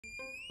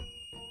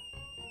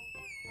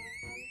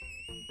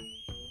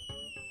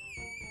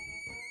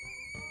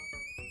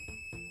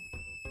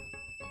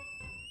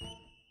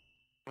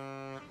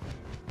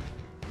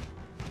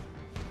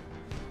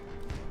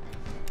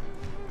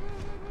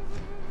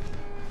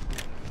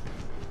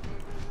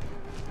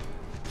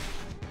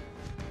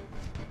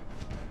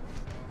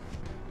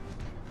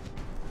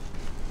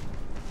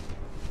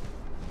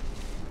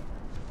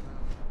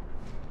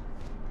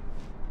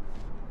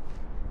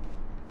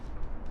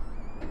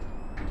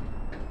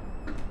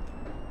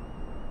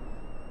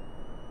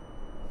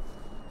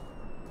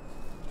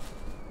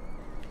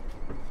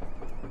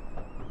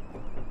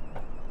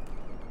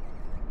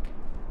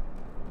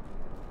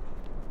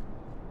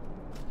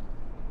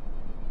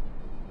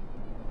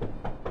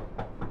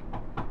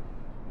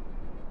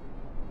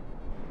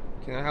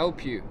Can I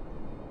help you?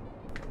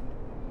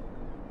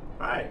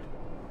 Hi.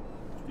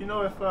 Do you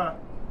know if,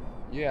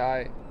 Yeah,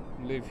 I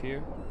live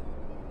here.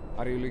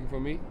 Are you looking for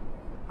me?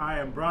 Hi,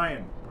 I'm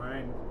Bryen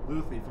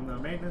Luethy from the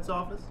maintenance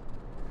office.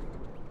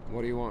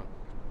 What do you want?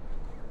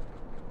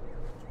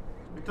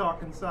 We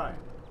talk inside.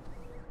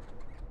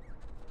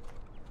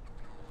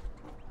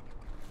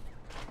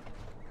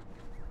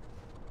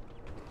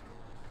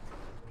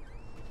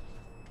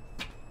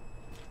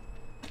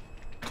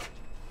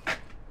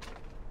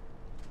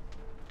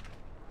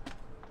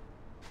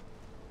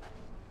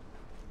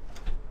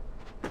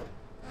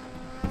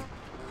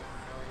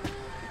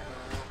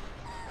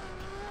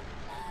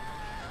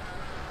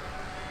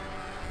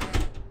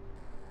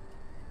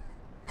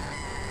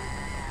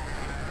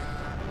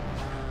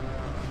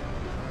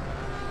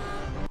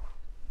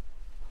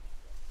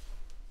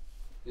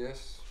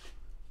 Yes,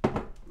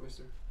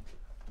 mister.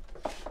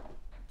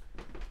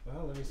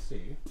 Well, let me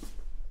see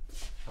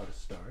how to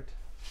start.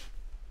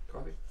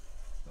 Coffee?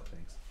 No,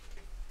 thanks.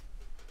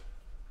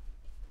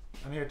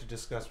 I'm here to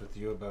discuss with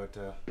you about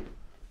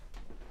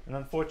an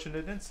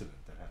unfortunate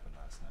incident that happened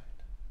last night.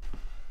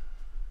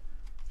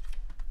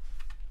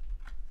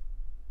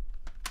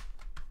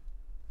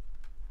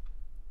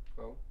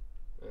 Oh,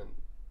 and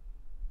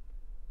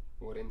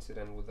what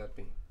incident would that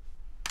be?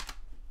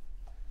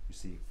 You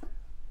see,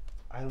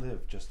 I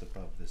live just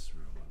above this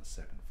room on the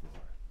second floor.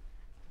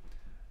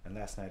 And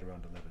last night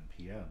around 11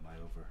 p.m. I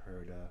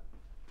overheard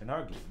an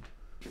argument.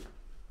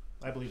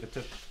 I believe it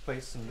took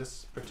place in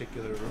this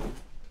particular room.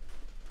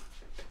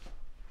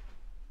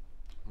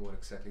 What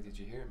exactly did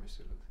you hear, Mr.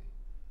 Luethy?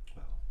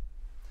 Well,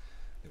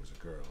 there was a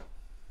girl.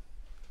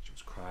 She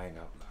was crying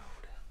out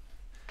loud.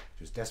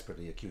 She was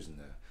desperately accusing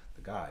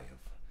the guy of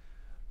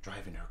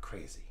driving her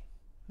crazy.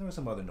 There were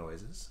some other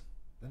noises.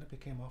 Then it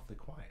became awfully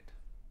quiet.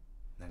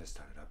 And then it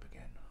started up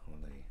again,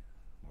 only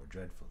more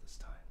dreadful this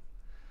time.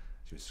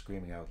 She was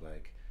screaming out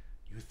like,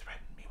 "You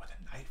threatened me with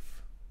a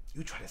knife?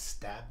 You try to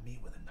stab me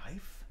with a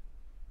knife?"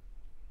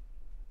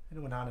 And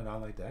it went on and on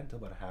like that until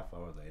about a half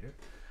hour later.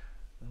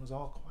 And it was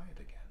all quiet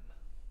again.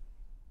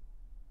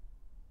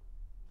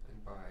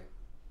 And by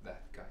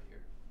that guy you're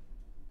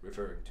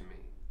referring to me?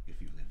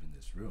 If you live in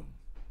this room,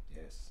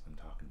 yes, I'm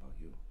talking about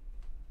you.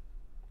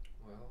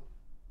 Well,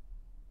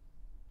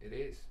 it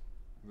is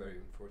very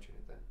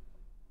unfortunate then.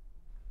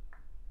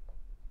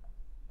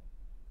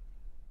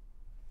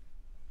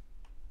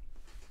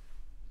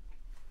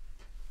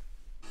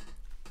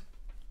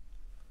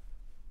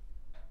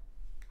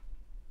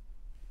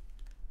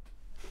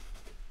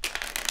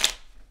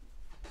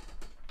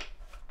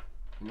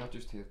 You're not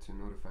just here to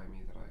notify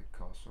me that I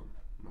caused some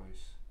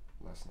noise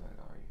last night,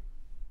 are you?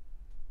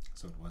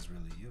 So it was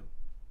really you.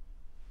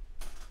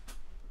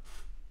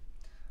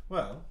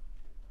 Well,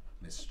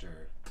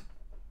 Mr.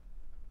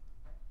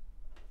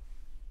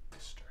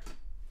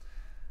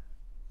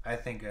 I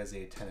think as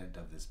a tenant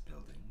of this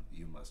building,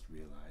 you must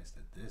realize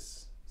that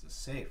this is a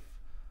safe,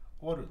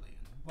 orderly,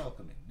 and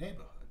welcoming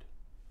neighborhood.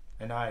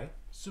 And I,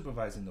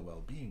 supervising the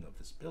well-being of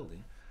this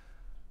building,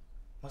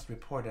 must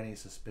report any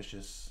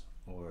suspicious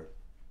or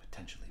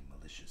potentially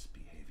malicious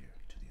behavior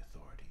to the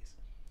authorities.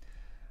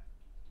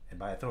 And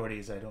by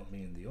authorities, I don't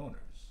mean the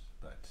owners,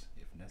 but,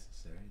 if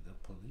necessary, the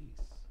police.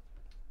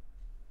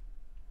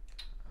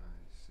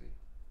 I see.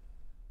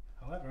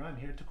 However, I'm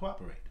here to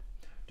cooperate,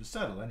 to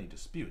settle any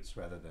disputes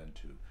rather than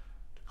to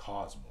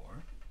cause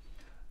more.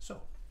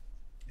 So,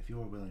 if you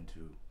are willing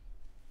to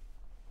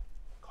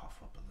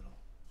cough up a little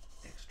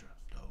extra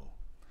dough,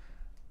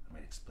 I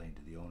might explain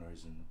to the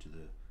owners and to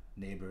the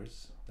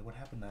neighbors that what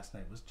happened last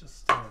night was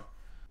just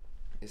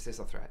Is this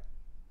a threat?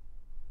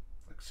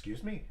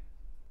 Excuse me?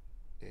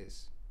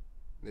 Is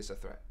this a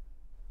threat?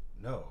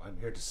 No, I'm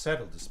here to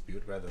settle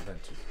dispute rather than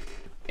to...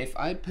 If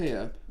I pay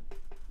up,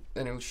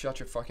 then it'll shut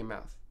your fucking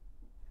mouth.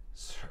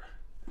 Sir.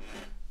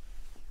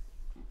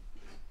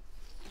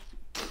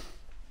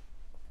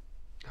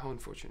 How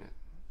unfortunate.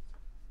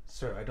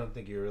 Sir, I don't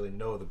think you really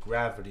know the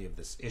gravity of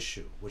this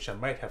issue, which I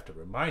might have to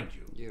remind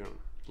you.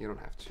 You don't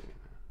have to.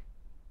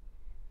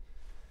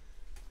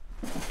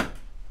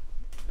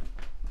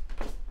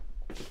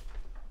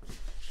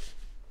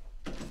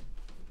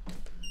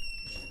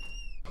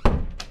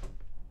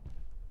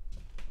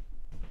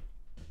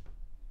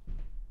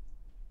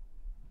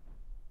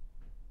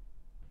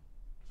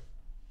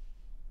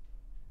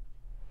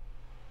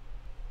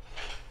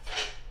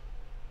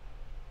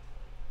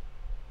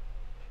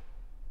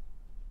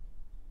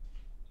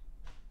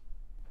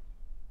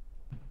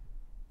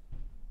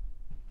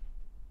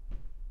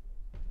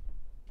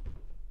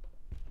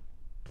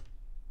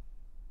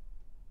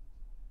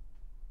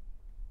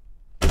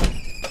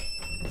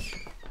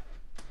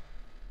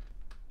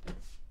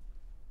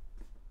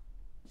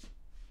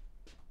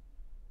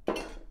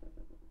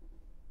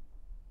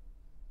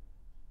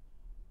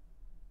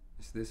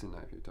 Is this a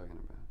knife you're talking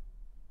about?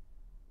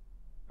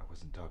 I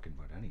wasn't talking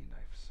about any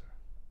knife, sir.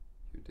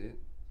 You did?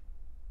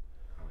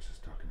 I was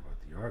just talking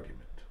about the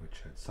argument, which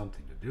had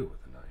something to do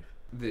with the knife.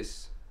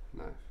 This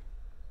knife.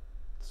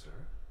 Sir?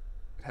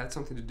 It had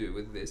something to do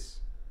with this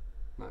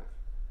knife.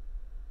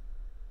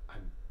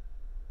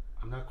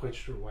 I'm not quite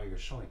sure why you're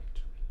showing it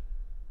to me.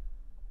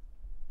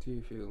 Do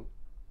you feel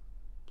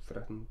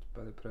threatened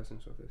by the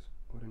presence of this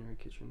ordinary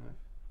kitchen knife?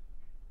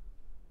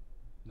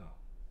 No.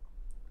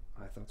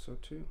 I thought so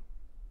too.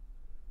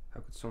 How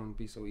could someone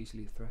be so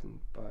easily threatened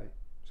by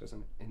such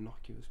an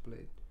innocuous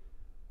blade?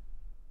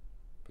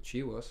 But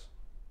she was.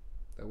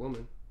 That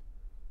woman.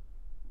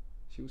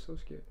 She was so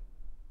scared.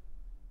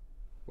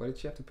 Why did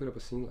she have to put up a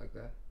scene like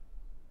that?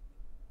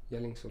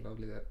 Yelling so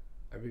loudly that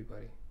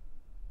everybody,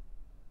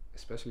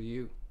 especially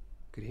you,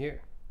 could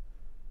hear.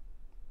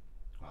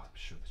 Well, I'm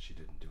sure that she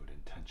didn't do it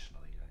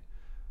intentionally.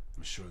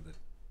 I'm sure that...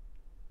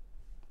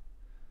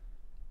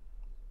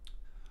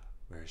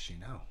 Where is she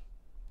now?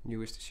 You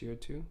wish to see her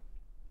too?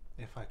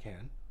 If I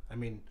can. I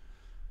mean,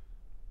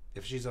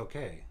 if she's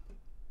okay,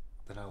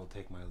 then I will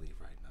take my leave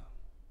right now.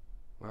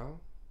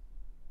 Well,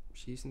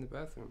 she's in the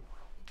bathroom,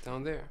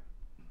 down there.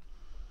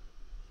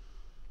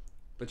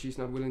 But she's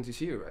not willing to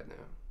see you right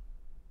now.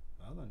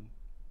 Well, then,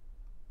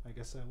 I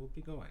guess I will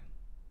be going.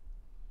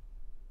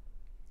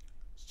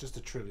 It's just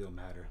a trivial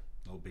matter,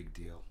 no big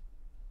deal.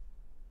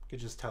 Could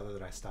just tell her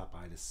that I stopped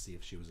by to see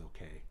if she was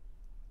okay.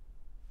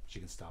 She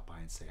can stop by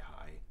and say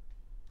hi.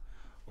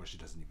 Or she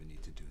doesn't even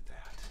need to do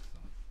that. So.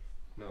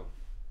 No.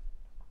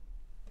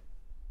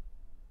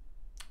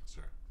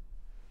 Sir.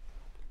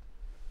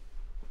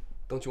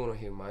 Don't you want to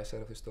hear my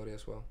side of the story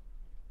as well?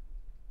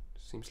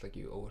 Seems like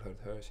you overheard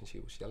her since she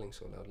was yelling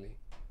so loudly.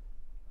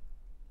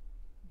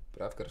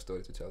 But I've got a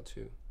story to tell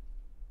too.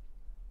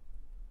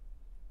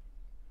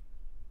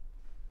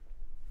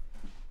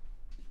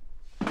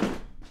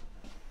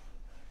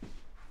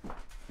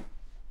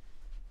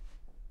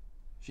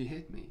 She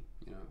hit me,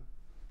 you know.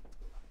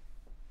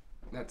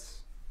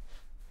 That's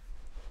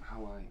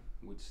how I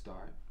would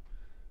start.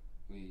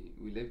 We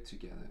lived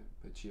together,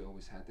 but she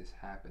always had this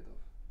habit of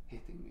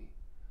hitting me.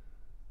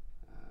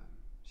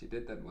 She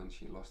did that when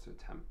she lost her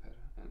temper,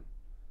 and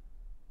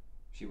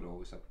she would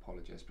always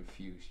apologize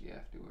profusely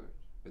afterwards.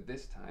 But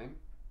this time,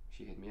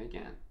 she hit me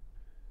again.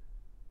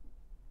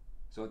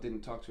 So I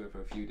didn't talk to her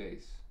for a few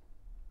days.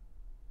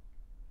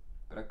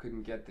 But I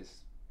couldn't get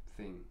this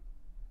thing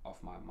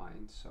off my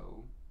mind,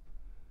 so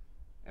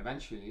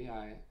eventually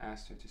I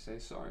asked her to say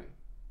sorry.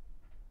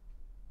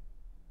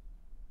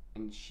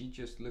 And she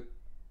just looked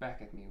back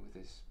at me with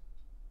this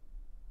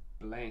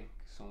blank,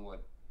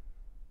 somewhat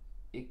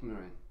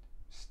ignorant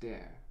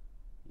stare,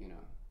 you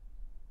know.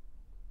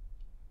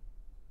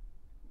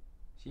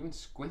 She even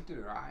squinted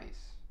her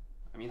eyes.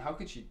 I mean, how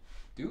could she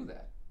do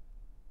that?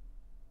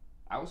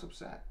 I was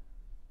upset.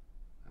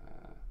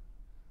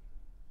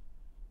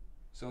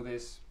 So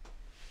this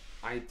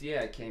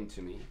idea came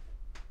to me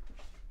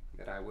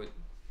that I would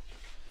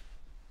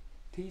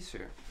tease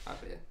her a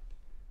bit.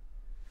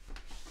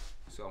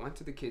 So I went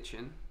to the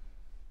kitchen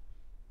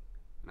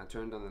and I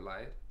turned on the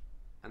light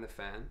and the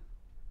fan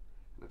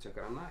and I took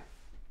out a knife.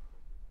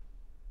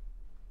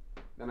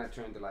 Then I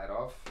turned the light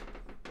off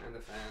and the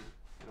fan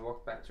and I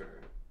walked back to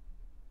her.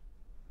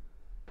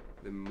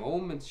 The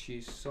moment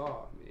she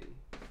saw me,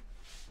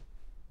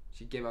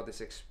 she gave out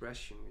this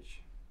expression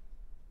which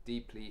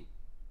deeply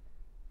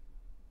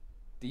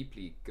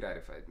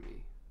gratified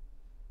me.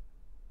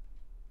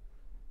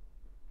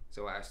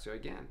 So I asked her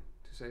again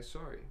to say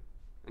sorry,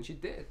 and she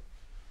did.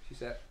 She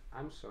said,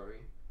 "I'm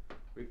sorry,"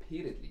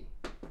 repeatedly.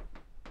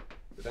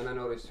 But then I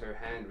noticed her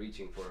hand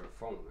reaching for her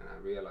phone, and I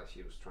realized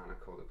she was trying to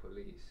call the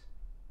police.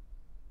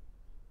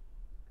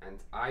 And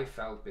I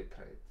felt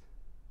betrayed.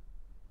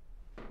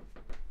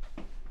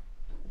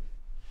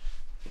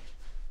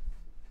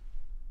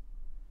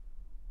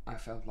 I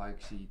felt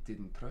like she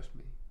didn't trust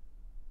me.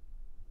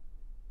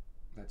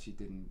 That she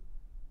didn't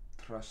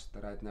trust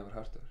that I'd never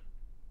hurt her.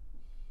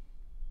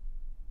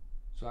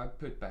 So I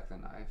put back the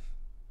knife,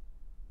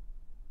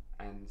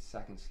 and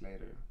seconds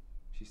later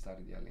she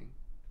started yelling,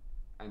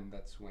 and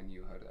that's when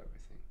you heard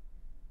everything.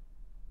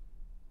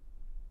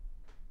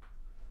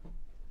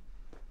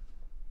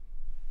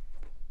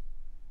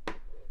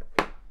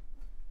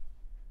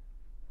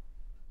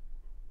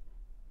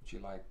 Would you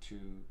like to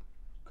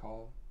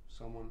call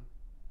someone,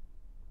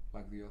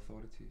 like the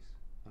authorities,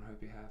 on her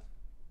behalf?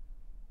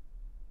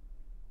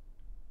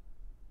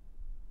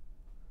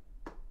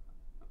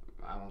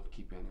 I won't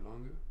keep you any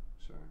longer,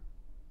 sir.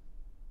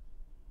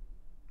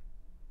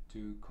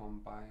 Do come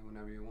by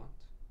whenever you want.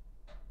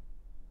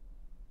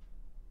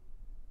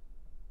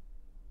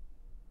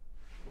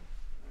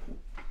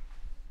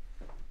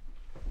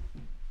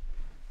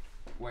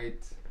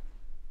 Wait.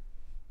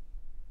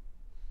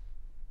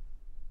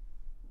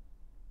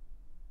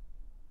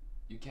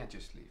 You can't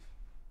just leave.